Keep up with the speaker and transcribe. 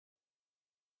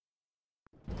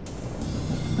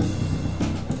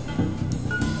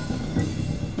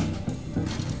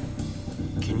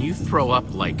you throw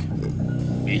up, like,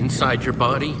 inside your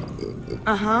body?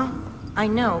 Uh-huh. I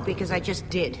know, because I just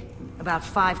did. About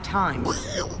 5 times.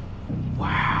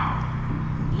 Wow.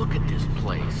 Look at this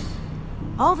place.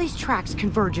 All these tracks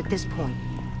converge at this point.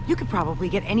 You could probably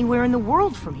get anywhere in the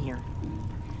world from here.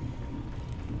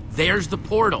 There's the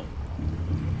portal.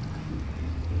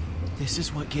 This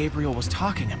is what Gabriel was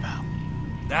talking about.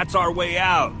 That's our way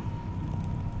out.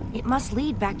 It must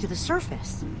lead back to the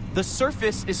surface. The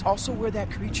surface is also where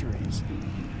that creature is.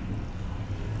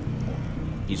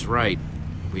 He's right.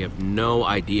 We have no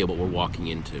idea what we're walking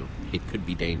into. It could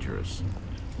be dangerous.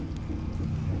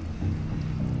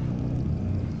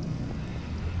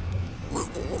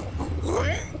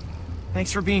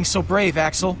 Thanks for being so brave,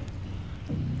 Axel.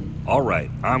 All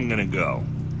right, I'm gonna go.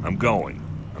 I'm going.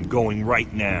 I'm going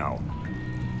right now.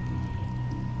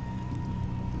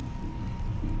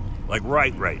 Like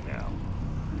right now.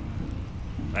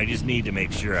 I just need to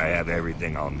make sure I have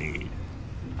everything I'll need.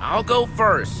 I'll go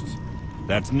first.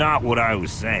 That's not what I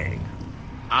was saying.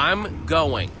 I'm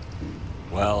going.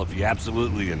 Well, if you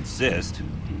absolutely insist.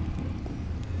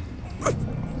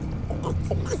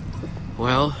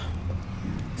 Well,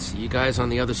 see you guys on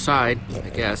the other side, I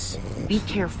guess. Be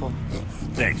careful.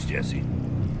 Thanks, Jesse.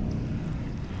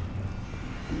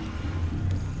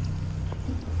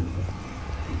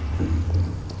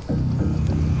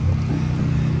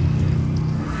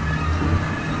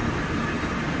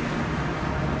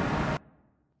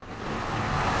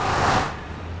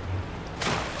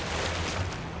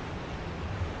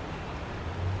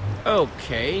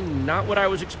 Okay, not what I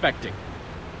was expecting.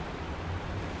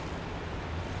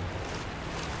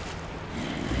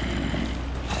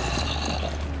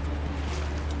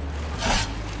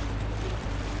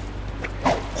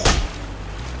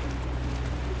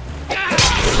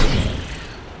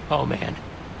 Oh man,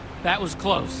 that was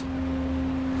close.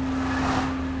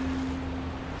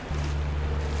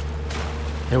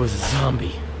 There was a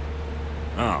zombie.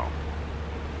 Oh.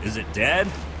 Is it dead?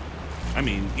 I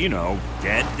mean, you know,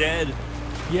 dead?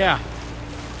 Yeah.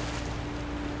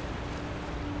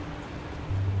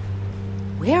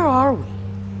 Where are we?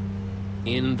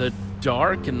 In the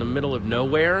dark, in the middle of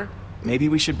nowhere? Maybe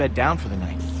we should bed down for the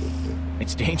night.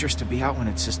 It's dangerous to be out when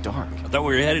it's this dark. I thought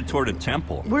we were headed toward a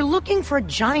temple. We're looking for a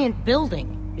giant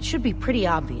building. It should be pretty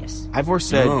obvious. Ivor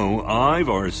said... No,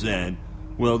 Ivor said.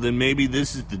 Well, then maybe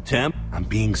this is the temple? I'm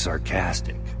being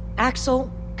sarcastic.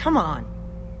 Axel, come on.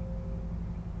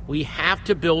 We have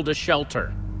to build a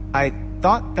shelter. I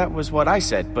thought that was what I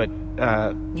said, but,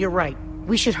 You're right.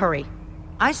 We should hurry.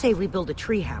 I say we build a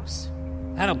treehouse.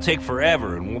 That'll take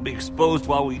forever, and we'll be exposed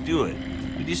while we do it.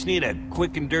 We just need a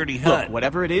quick and dirty hut. Look,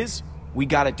 whatever it is, we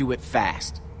gotta do it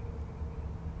fast.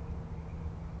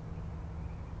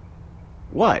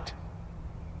 What?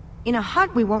 In a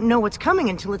hut, we won't know what's coming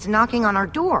until it's knocking on our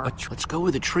door. Let's go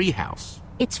with a treehouse.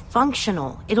 It's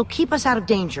functional. It'll keep us out of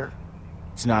danger.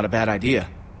 It's not a bad idea.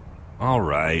 All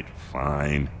right,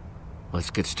 fine.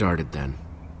 Let's get started then.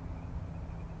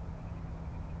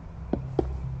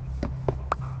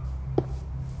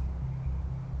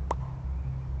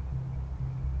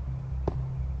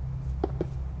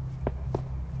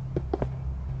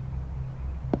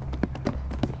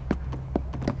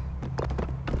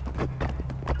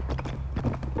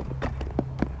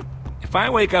 If I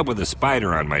wake up with a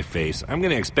spider on my face, I'm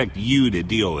gonna expect you to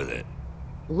deal with it.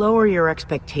 Lower your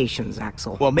expectations,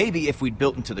 Axel. Well, maybe if we'd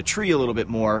built into the tree a little bit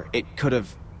more, it could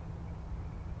have...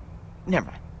 Never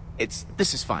mind.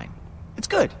 This is fine. It's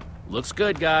good. Looks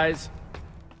good, guys.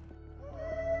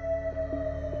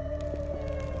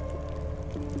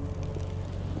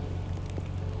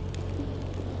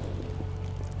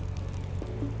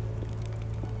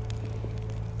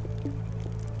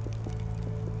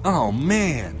 Oh,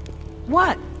 man.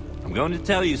 What? I'm going to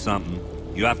tell you something.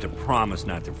 You have to promise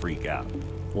not to freak out.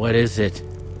 What is it?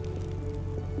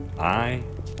 I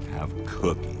have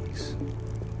cookies.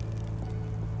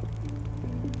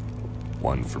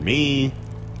 One for me,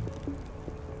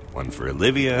 one for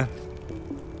Olivia,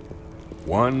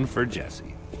 one for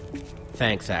Jesse.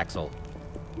 Thanks, Axel.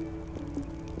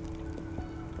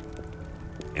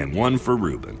 And one for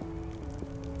Reuben.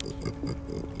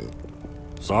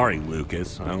 Sorry,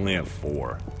 Lucas, I only have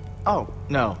 4. Oh,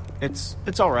 no. It's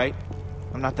all right.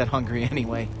 I'm not that hungry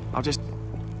anyway. I'll just...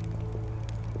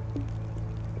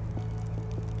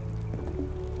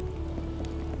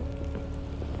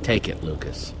 Take it,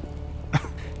 Lucas.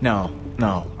 No,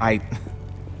 I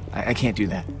can't do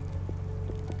that.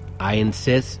 I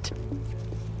insist.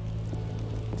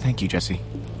 Thank you, Jesse.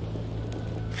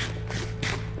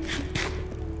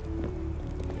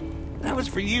 That was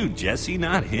for you, Jesse,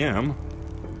 not him.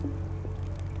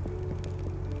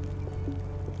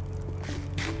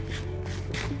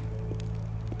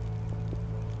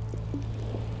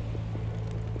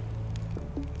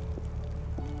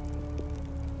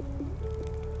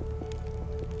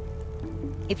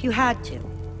 If you had to,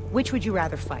 which would you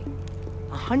rather fight?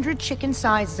 100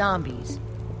 chicken-sized zombies,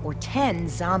 or 10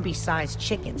 zombie-sized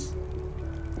chickens?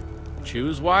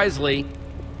 Choose wisely.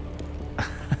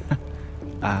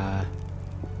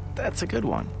 That's a good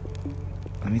one.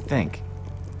 Let me think.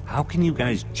 How can you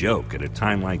guys joke at a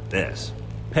time like this?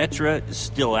 Petra is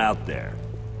still out there.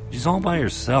 She's all by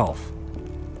herself.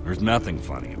 There's nothing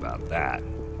funny about that.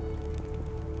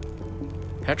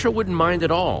 Petra wouldn't mind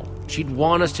at all. She'd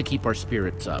want us to keep our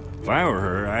spirits up. If I were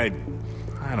her, I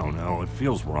don't know, it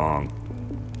feels wrong.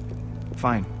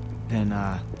 Fine. Then,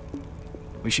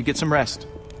 we should get some rest.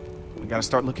 We gotta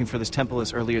start looking for this temple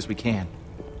as early as we can.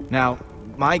 Now,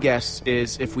 my guess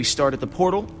is if we start at the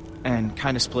portal and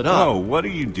kind of split up... Oh, what are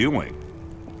you doing?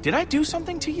 Did I do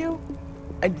something to you?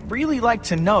 I'd really like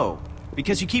to know,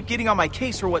 because you keep getting on my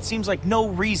case for what seems like no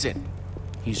reason.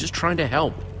 He's just trying to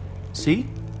help. See?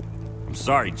 I'm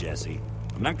sorry, Jesse.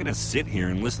 I'm not gonna sit here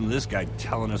and listen to this guy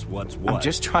telling us what's what. I'm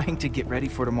just trying to get ready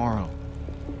for tomorrow.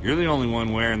 You're the only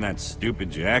one wearing that stupid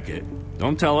jacket.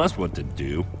 Don't tell us what to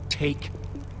do. Take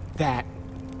that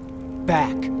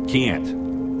back. Can't.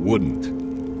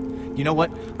 Wouldn't. You know what?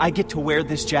 I get to wear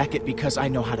this jacket because I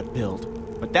know how to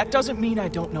build. But that doesn't mean I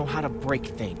don't know how to break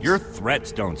things. Your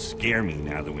threats don't scare me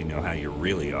now that we know how you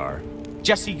really are.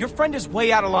 Jesse, your friend is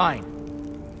way out of line.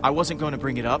 I wasn't going to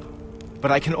bring it up,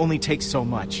 but I can only take so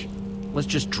much. Let's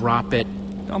just drop it.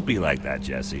 Don't be like that,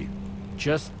 Jesse.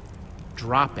 Just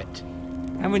drop it.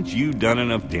 Haven't you done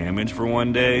enough damage for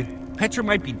one day? Petra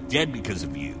might be dead because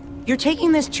of you. You're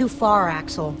taking this too far,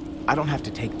 Axel. I don't have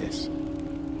to take this.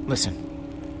 Listen,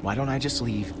 why don't I just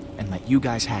leave and let you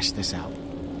guys hash this out?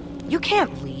 You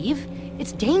can't leave.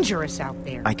 It's dangerous out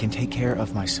there. I can take care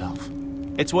of myself.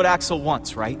 It's what Axel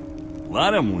wants, right?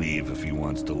 Let him leave if he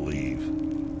wants to leave.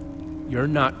 You're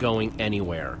not going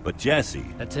anywhere. But Jesse...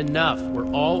 That's enough.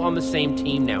 We're all on the same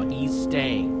team now. He's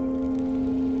staying.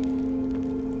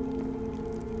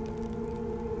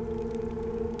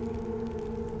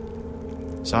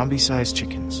 Zombie-sized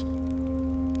chickens.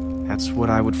 That's what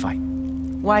I would fight.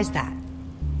 Why's that?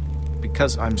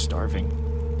 Because I'm starving.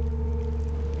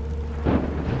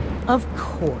 Of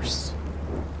course.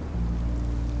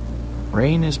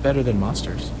 Rain is better than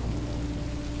monsters.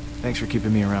 Thanks for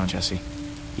keeping me around, Jesse.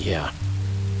 Yeah.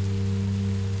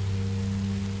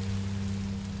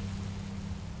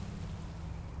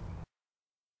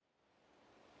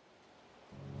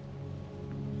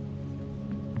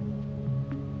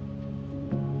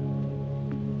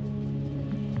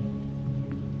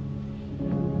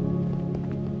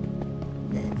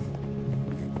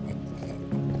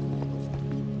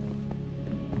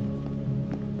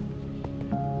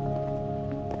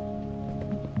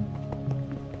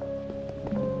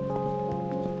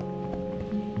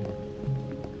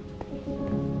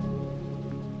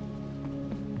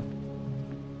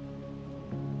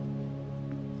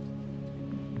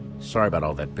 Sorry about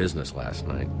all that business last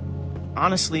night.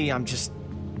 Honestly, I'm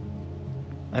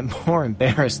more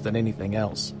embarrassed than anything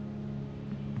else.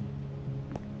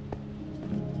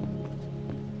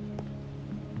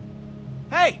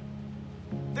 Hey!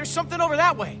 There's something over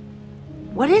that way!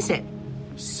 What is it?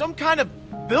 Some kind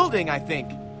of building, I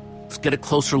think. Let's get a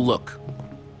closer look.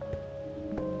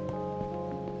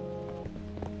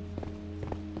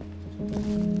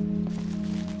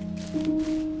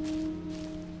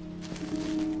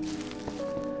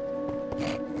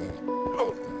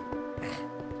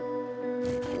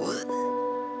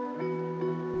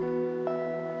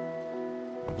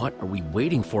 What are we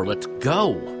waiting for? Let's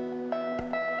go!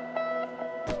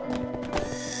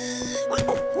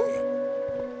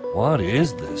 What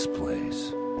is this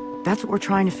place? That's what we're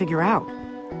trying to figure out.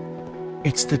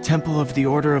 It's the Temple of the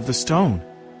Order of the Stone.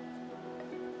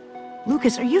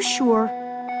 Lucas, are you sure?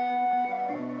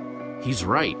 He's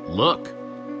right. Look.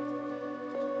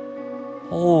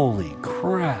 Holy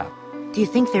crap. Do you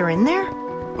think they're in there?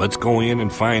 Let's go in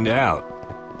and find out.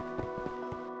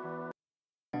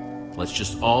 Let's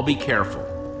just all be careful.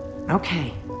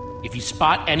 Okay. If you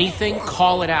spot anything,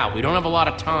 call it out. We don't have a lot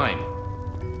of time.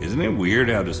 Isn't it weird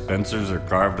how dispensers are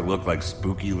carved to look like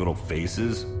spooky little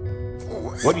faces?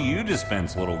 What do you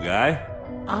dispense, little guy?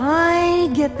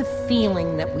 I get the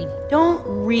feeling that we don't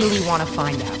really want to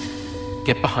find out.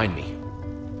 Get behind me.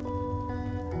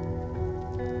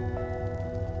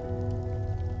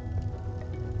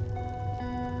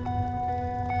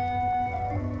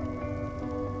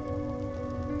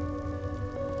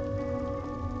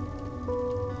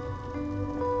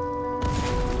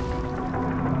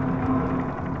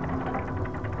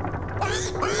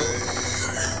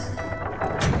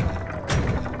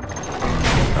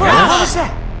 What was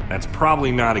that? That's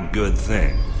probably not a good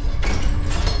thing.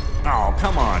 Oh,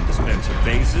 come on, dispenser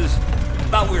faces.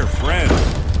 Thought we were friends.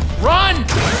 Run!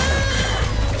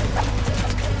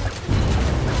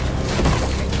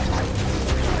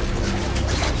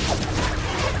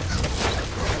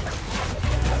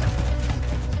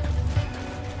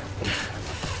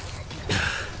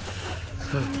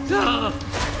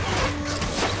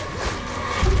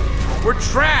 We're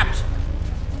trapped!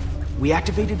 We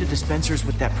activated the dispensers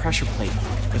with that pressure plate.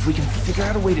 If we can figure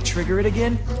out a way to trigger it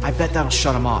again, I bet that'll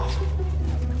shut them off.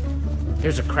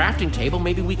 There's a crafting table.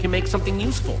 Maybe we can make something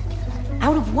useful.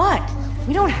 Out of what?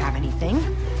 We don't have anything.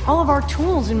 All of our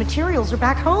tools and materials are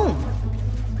back home.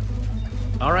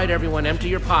 All right, everyone, empty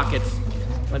your pockets.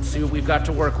 Let's see what we've got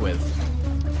to work with.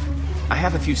 I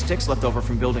have a few sticks left over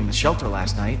from building the shelter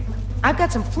last night. I've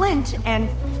got some flint and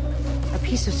a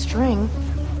piece of string.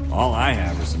 All I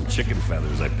have are some chicken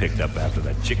feathers I picked up after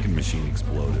that chicken machine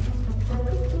exploded.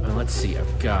 Well, let's see.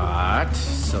 I've got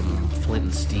some flint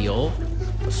and steel,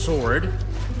 a sword.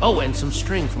 Oh, and some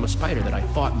string from a spider that I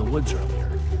fought in the woods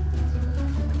earlier.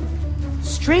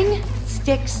 String,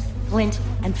 sticks, flint,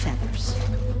 and feathers.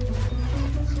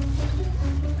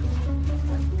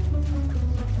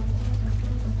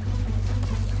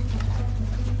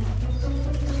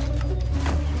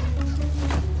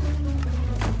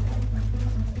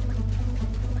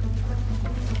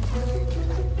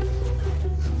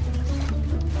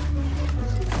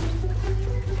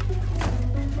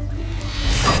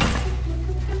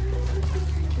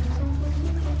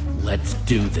 Let's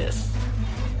do this.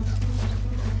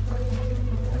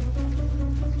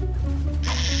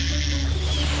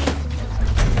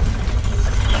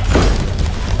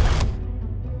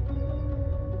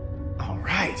 All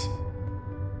right.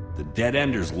 The Dead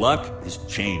Ender's luck is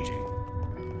changing.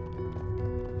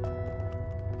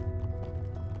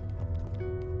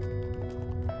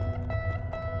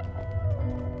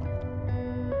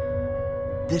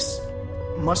 This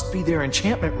must be their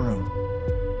enchantment room.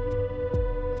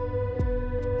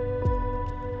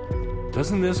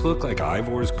 Doesn't this look like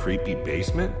Ivor's creepy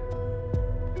basement?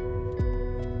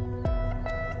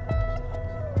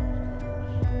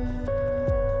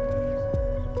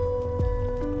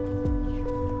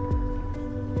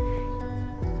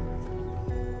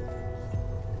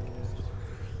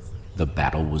 The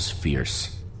battle was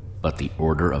fierce, but the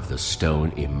Order of the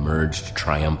Stone emerged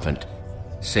triumphant,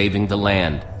 saving the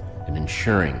land and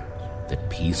ensuring that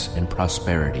peace and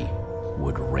prosperity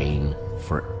would reign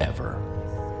forever.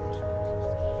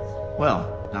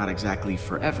 Well, not exactly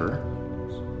forever.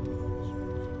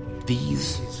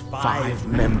 These Five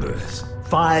members,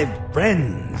 5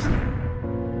 friends,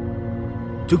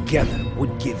 together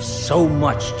would give so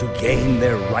much to gain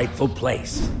their rightful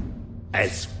place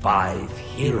as 5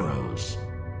 heroes.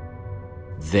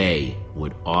 They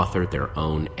would author their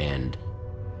own end.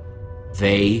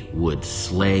 They would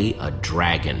slay a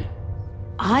dragon.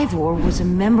 Ivor was a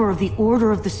member of the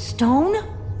Order of the Stone?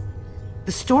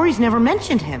 The stories never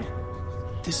mentioned him.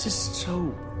 This is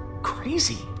so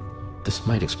crazy. This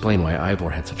might explain why Ivor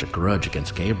had such a grudge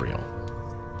against Gabriel.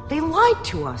 They lied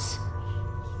to us.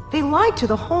 They lied to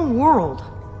the whole world.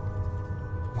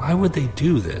 Why would they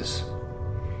do this?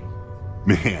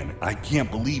 Man, I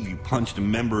can't believe you punched a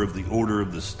member of the Order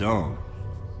of the Stone.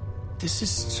 This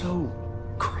is so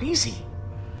crazy.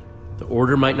 The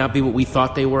Order might not be what we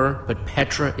thought they were, but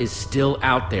Petra is still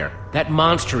out there. That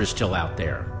monster is still out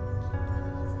there.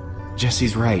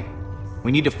 Jesse's right.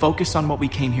 We need to focus on what we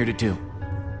came here to do.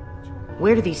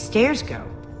 Where do these stairs go?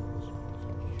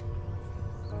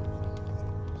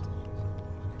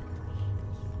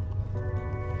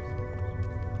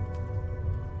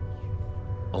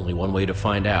 Only one way to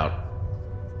find out.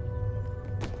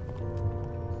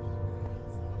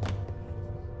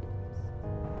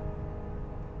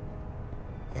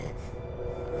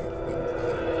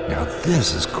 Now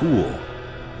this is cool.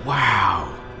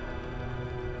 Wow.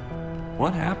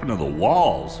 What happened to the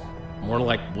walls? More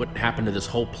like what happened to this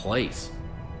whole place.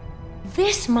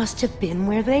 This must have been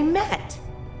where they met.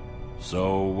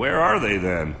 So where are they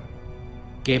then?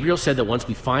 Gabriel said that once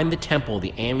we find the temple,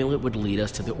 the amulet would lead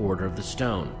us to the Order of the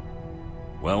Stone.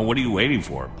 Well, what are you waiting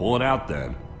for? Pull it out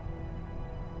then.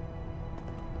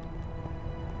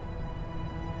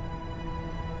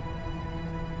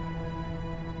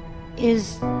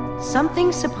 Is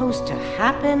something supposed to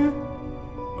happen?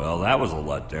 Well, that was a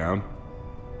letdown.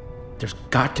 There's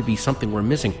got to be something we're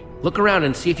missing. Look around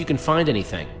and see if you can find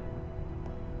anything.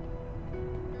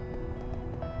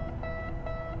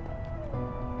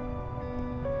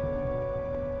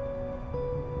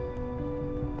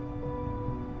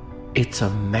 It's a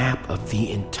map of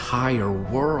the entire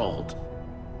world.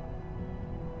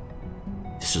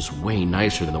 This is way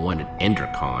nicer than the one at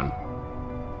EnderCon.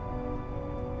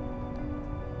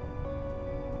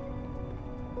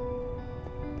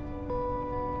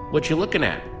 What you looking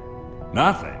at?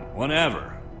 Nothing.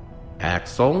 Whatever.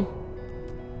 Axel?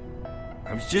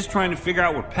 I was just trying to figure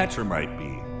out where Petra might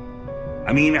be.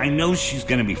 I mean, I know she's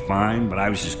gonna be fine, but I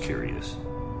was just curious.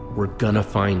 We're gonna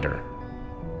find her.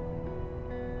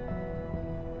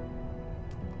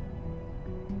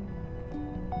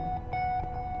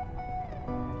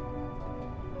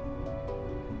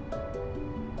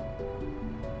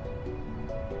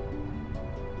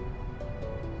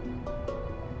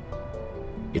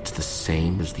 It's the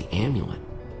same as the amulet.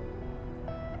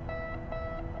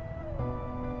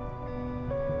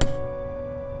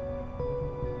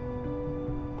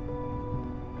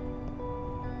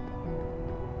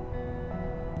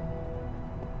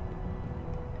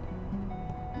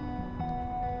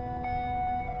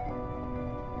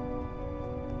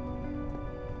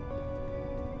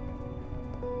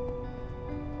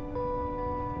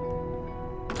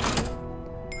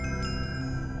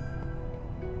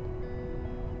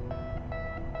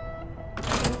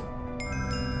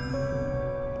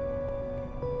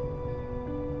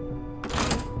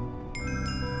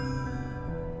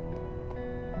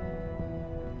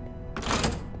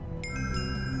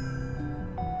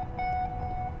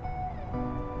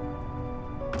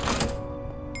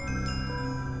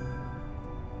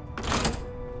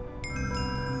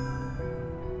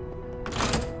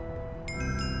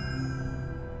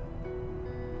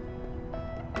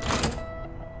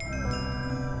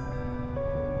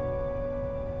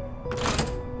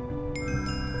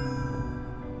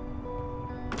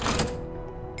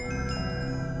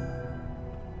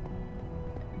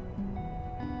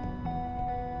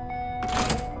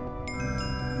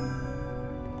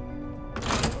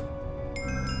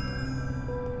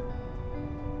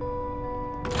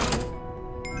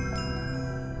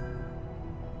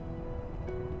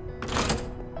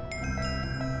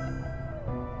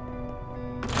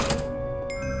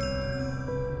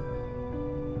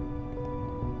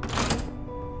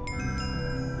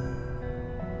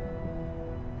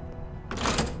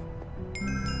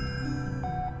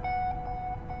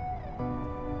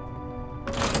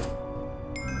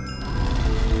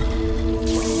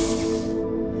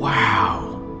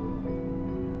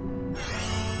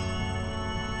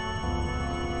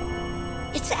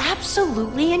 It's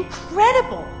absolutely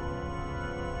incredible!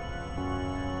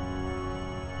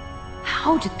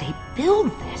 How did they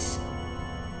build this?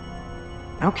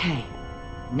 Okay,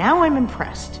 now I'm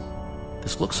impressed.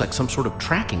 This looks like some sort of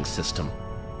tracking system.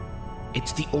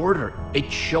 It's the Order.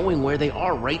 It's showing where they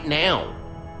are right now.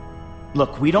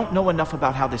 Look, we don't know enough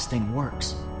about how this thing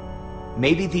works.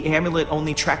 Maybe the amulet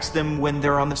only tracks them when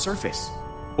they're on the surface.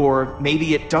 Or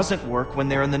maybe it doesn't work when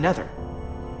they're in the Nether.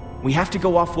 We have to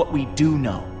go off what we do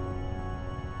know.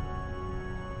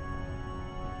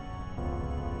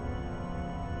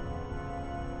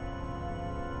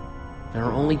 There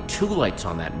are only 2 lights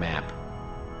on that map.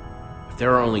 If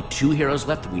there are only 2 heroes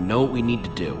left, then we know what we need to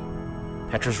do.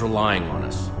 Petra's relying on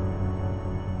us.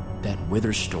 That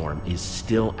Wither Storm is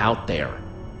still out there.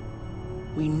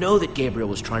 We know that Gabriel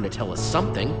was trying to tell us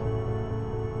something.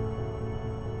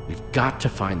 We've got to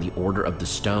find the Order of the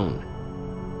Stone.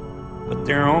 But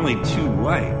there are only 2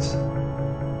 lights.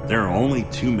 There are only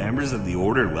 2 members of the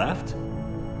Order left?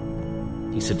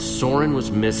 He said Soren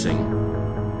was missing.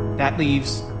 That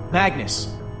leaves Magnus.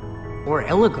 Or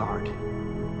Ellegaard.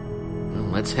 Well,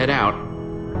 let's head out.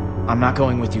 I'm not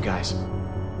going with you guys.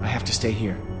 I have to stay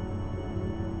here.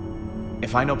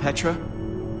 If I know Petra,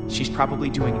 she's probably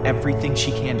doing everything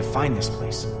she can to find this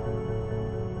place.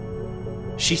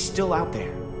 She's still out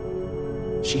there.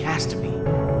 She has to be.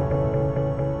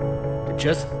 But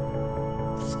just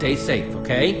stay safe,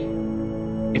 okay?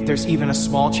 If there's even a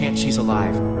small chance she's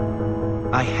alive,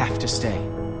 I have to stay.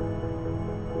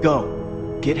 Go.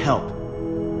 Get help.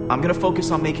 I'm gonna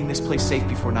focus on making this place safe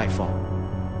before nightfall.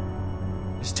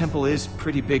 This temple is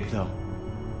pretty big, though.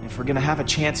 If we're gonna have a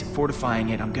chance at fortifying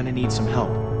it, I'm gonna need some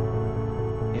help.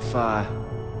 If,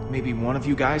 maybe one of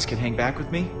you guys could hang back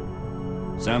with me?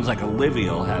 Sounds like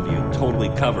Olivia will have you totally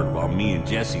covered while me and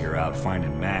Jesse are out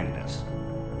finding Magnus.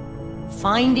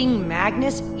 Finding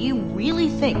Magnus? You really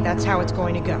think that's how it's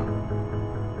going to go?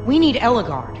 We need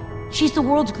Ellegaard. She's the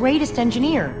world's greatest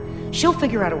engineer. She'll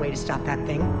figure out a way to stop that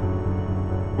thing.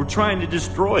 We're trying to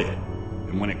destroy it.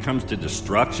 And when it comes to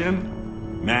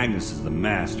destruction, Magnus is the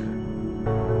master.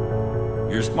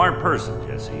 You're a smart person,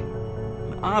 Jesse.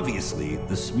 And obviously,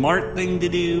 the smart thing to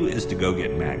do is to go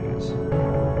get Magnus.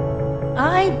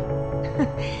 I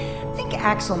think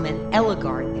Axel meant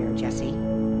Ellegaard there, Jesse.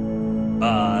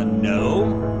 No.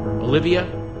 Olivia,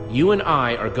 you and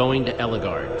I are going to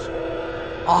Ellegaard's.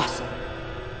 Awesome.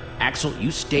 Axel,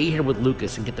 you stay here with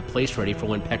Lucas and get the place ready for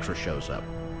when Petra shows up.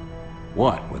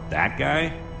 What, with that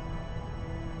guy?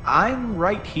 I'm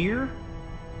right here?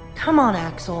 Come on,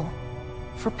 Axel.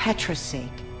 For Petra's sake.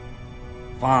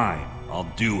 Fine,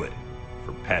 I'll do it.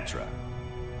 For Petra.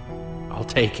 I'll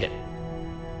take it.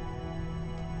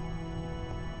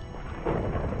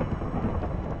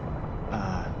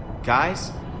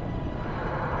 Guys?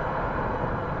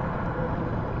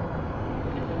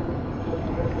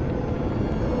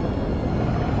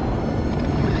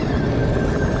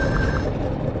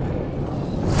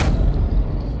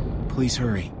 Please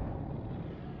hurry.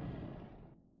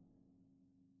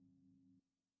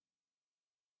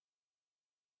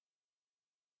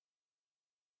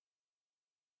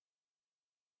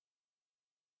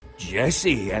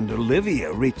 Jesse and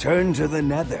Olivia return to the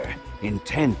Nether,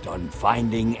 intent on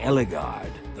finding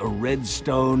Eligard, the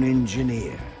Redstone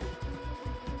engineer.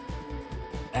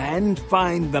 And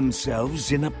find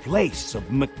themselves in a place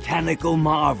of mechanical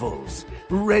marvels,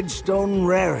 redstone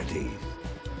rarities.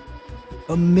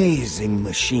 Amazing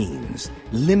machines,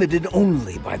 limited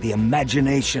only by the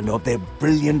imagination of their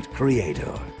brilliant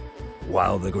creator.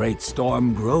 While the great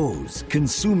storm grows,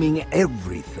 consuming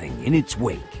everything in its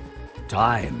wake,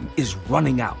 time is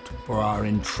running out for our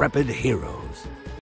intrepid heroes.